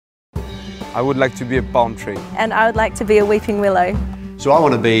I would like to be a palm tree. And I would like to be a weeping willow. So I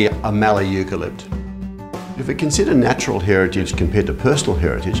want to be a mallee eucalypt. If we consider natural heritage compared to personal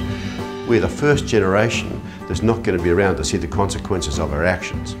heritage, we're the first generation that's not going to be around to see the consequences of our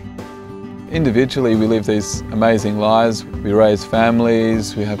actions. Individually, we live these amazing lives. We raise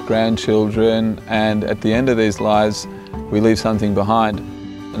families, we have grandchildren, and at the end of these lives, we leave something behind.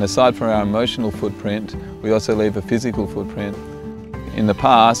 And aside from our emotional footprint, we also leave a physical footprint. In the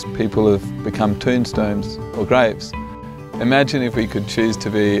past, people have become tombstones or graves. Imagine if we could choose to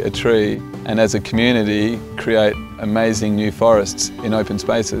be a tree and as a community create amazing new forests in open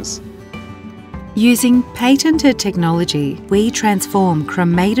spaces. Using patented technology, we transform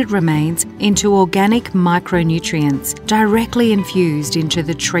cremated remains into organic micronutrients directly infused into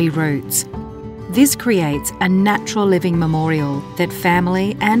the tree roots. This creates a natural living memorial that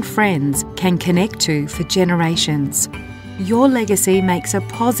family and friends can connect to for generations. Your legacy makes a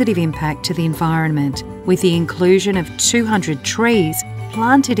positive impact to the environment with the inclusion of 200 trees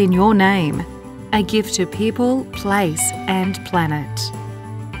planted in your name, a gift to people, place and planet.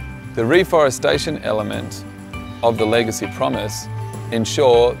 The reforestation element of the legacy promise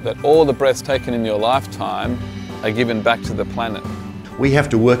ensure that all the breaths taken in your lifetime are given back to the planet. We have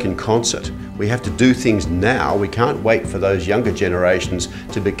to work in concert. We have to do things now. We can't wait for those younger generations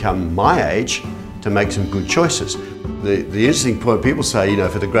to become my age to make some good choices. The interesting point, people say,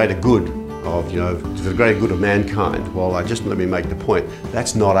 for the greater good of, for the greater good of mankind. Well, let me make the point,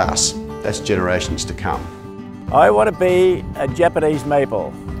 that's not us, that's generations to come. I want to be a Japanese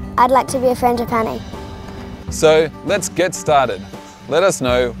maple. I'd like to be a frangipani. So let's get started. Let us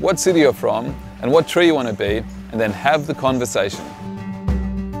know what city you're from and what tree you want to be, and then have the conversation.